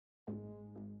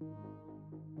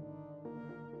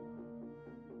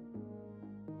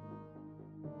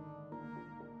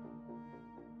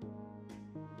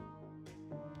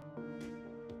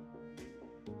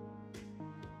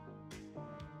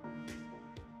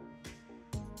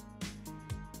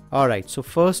Alright, so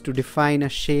first to define a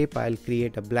shape, I'll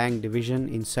create a blank division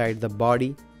inside the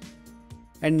body.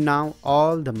 And now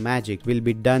all the magic will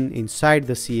be done inside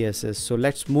the CSS. So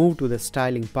let's move to the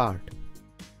styling part.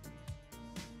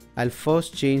 I'll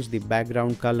first change the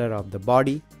background color of the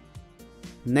body.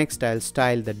 Next I'll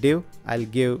style the div. I'll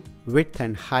give width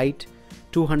and height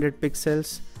 200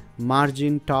 pixels,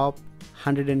 margin top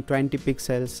 120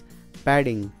 pixels,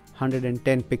 padding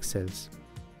 110 pixels.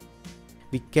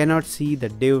 We cannot see the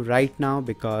div right now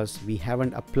because we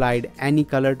haven't applied any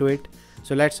color to it.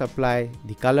 So let's apply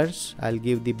the colors. I'll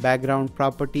give the background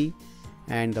property,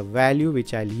 and the value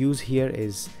which I'll use here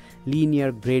is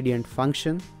linear gradient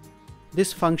function.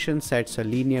 This function sets a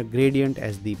linear gradient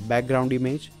as the background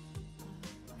image.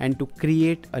 And to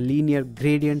create a linear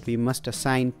gradient, we must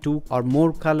assign 2 or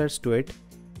more colors to it.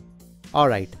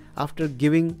 Alright, after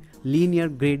giving linear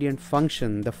gradient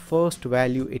function, the first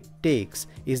value it takes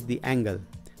is the angle.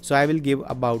 So I will give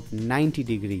about 90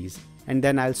 degrees, and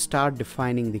then I'll start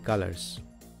defining the colors.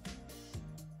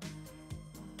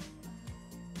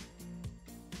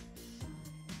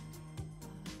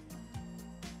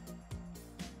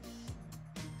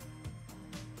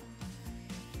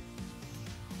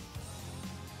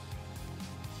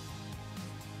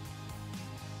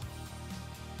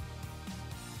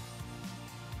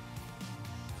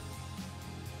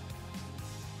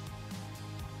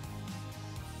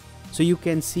 So you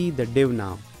can see the div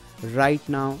now. Right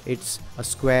now it's a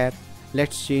square.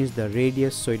 Let's change the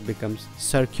radius so it becomes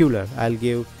circular. I'll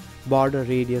give border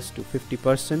radius to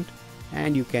 50%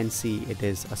 and you can see it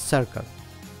is a circle.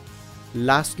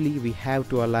 Lastly, we have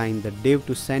to align the div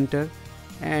to center,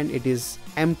 and it is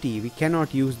empty. We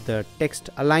cannot use the text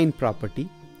align property.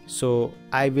 So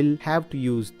I will have to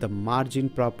use the margin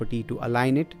property to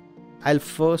align it. I'll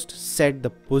first set the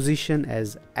position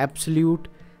as absolute,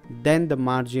 then the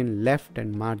margin left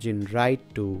and margin right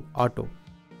to auto.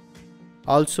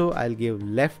 Also, I'll give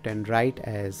left and right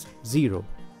as 0.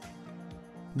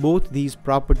 Both these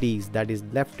properties, that is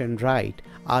left and right,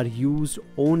 are used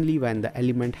only when the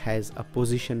element has a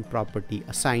position property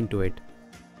assigned to it.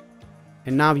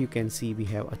 And now you can see we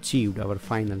have achieved our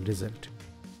final result.